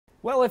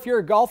Well, if you're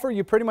a golfer,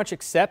 you pretty much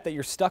accept that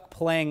you're stuck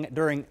playing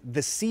during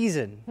the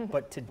season.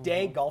 But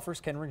today,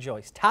 golfers can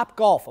rejoice. Top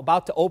Golf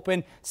about to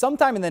open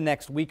sometime in the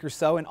next week or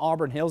so in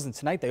Auburn Hills, and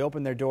tonight they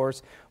open their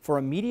doors for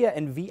a media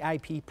and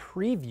VIP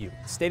preview.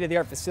 The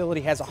state-of-the-art facility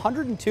has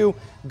 102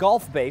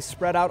 golf bays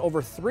spread out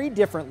over 3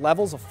 different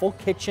levels, a full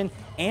kitchen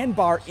and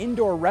bar,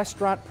 indoor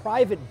restaurant,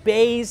 private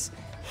bays,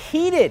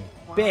 heated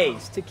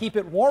bays to keep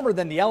it warmer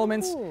than the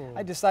elements. Ooh.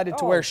 I decided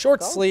to wear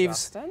short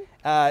sleeves.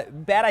 Bad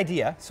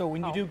idea. So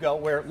when you do go,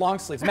 wear long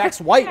sleeves. Max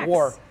White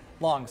wore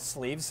long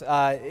sleeves.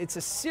 It's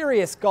a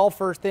serious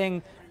golfer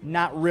thing.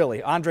 Not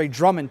really. Andre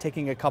Drummond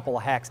taking a couple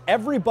of hacks.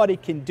 Everybody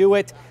can do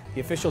it.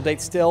 The official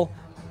date's still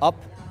up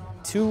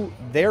to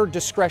their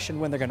discretion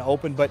when they're going to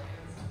open, but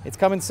it's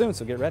coming soon,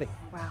 so get ready.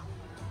 Wow.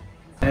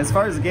 As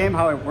far as the game,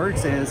 how it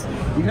works is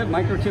you hit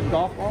microchip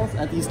golf balls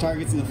at these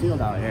targets in the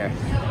field out here.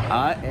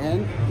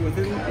 And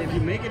if you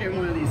make it in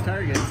one of these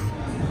targets,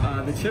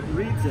 the chip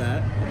reads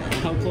that,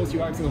 how close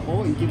you are to the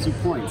hole, and gives you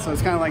points. So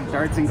it's kind of like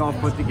darts and golf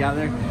put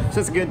together. It's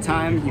just a good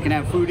time. You can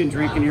have food and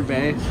drink in your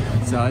bay.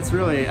 So it's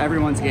really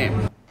everyone's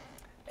game.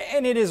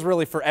 And it is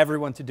really for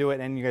everyone to do it,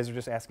 and you guys are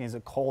just asking, is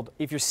it cold?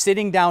 If you're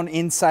sitting down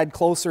inside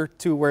closer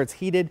to where it's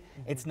heated,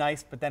 it's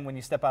nice, but then when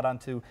you step out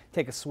onto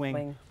take a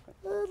swing,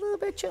 a little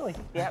bit chilly.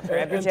 Yeah,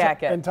 grab your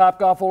jacket. And Top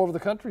Golf all over the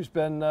country has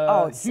been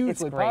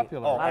hugely great.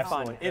 popular. Oh, A lot of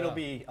fun. absolutely. It'll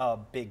be a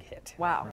big hit. Wow.